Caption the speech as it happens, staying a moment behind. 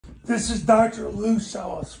This is Dr. Lou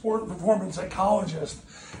Cella, sport and performance psychologist,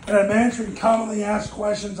 and I'm answering commonly asked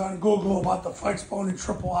questions on Google about the flexbone and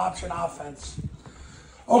triple option offense.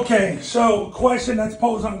 Okay, so question that's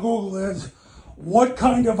posed on Google is, what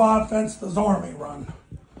kind of offense does Army run?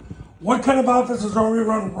 What kind of offense does Army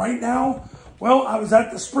run right now? Well, I was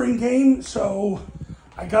at the spring game, so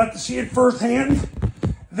I got to see it firsthand.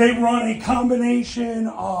 They run a combination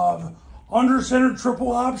of under center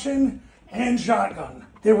triple option and shotgun.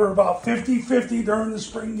 They were about 50-50 during the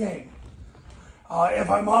spring game. If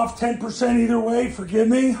I'm off 10% either way, forgive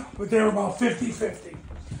me, but they were about 50-50.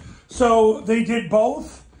 So they did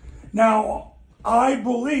both. Now, I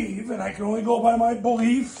believe, and I can only go by my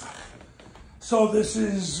belief, so this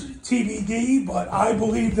is TBD, but I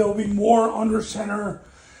believe there'll be more under center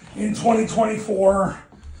in 2024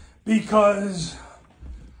 because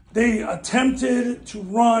they attempted to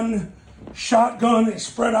run shotgun, a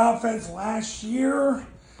spread offense last year,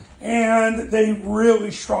 and they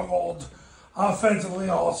really struggled offensively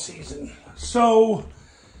all season. So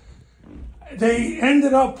they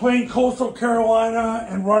ended up playing Coastal Carolina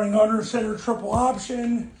and running under center triple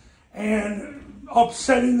option and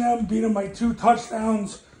upsetting them, beating them by 2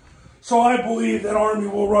 touchdowns. So I believe that Army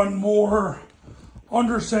will run more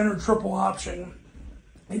under center triple option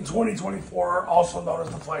in 2024, also known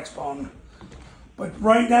as the flexbone. But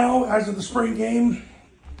right now, as of the spring game,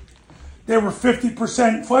 they were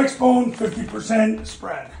 50% flexbone, 50%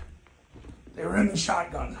 spread. They were in the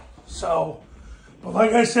shotgun. So, but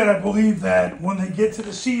like I said, I believe that when they get to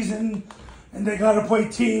the season and they got to play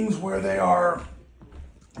teams where they are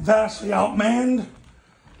vastly outmanned,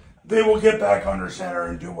 they will get back under center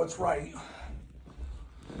and do what's right.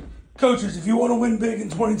 Coaches, if you want to win big in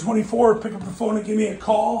 2024, pick up the phone and give me a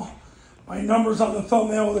call. My number's on the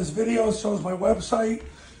thumbnail of this video, so is my website.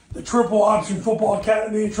 The Triple Option Football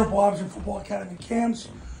Academy and Triple Option Football Academy camps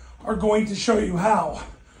are going to show you how.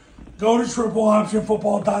 Go to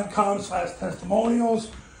tripleoptionfootball.com/testimonials,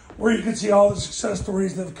 where you can see all the success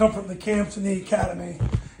stories that have come from the camps and the academy.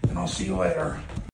 And I'll see you later.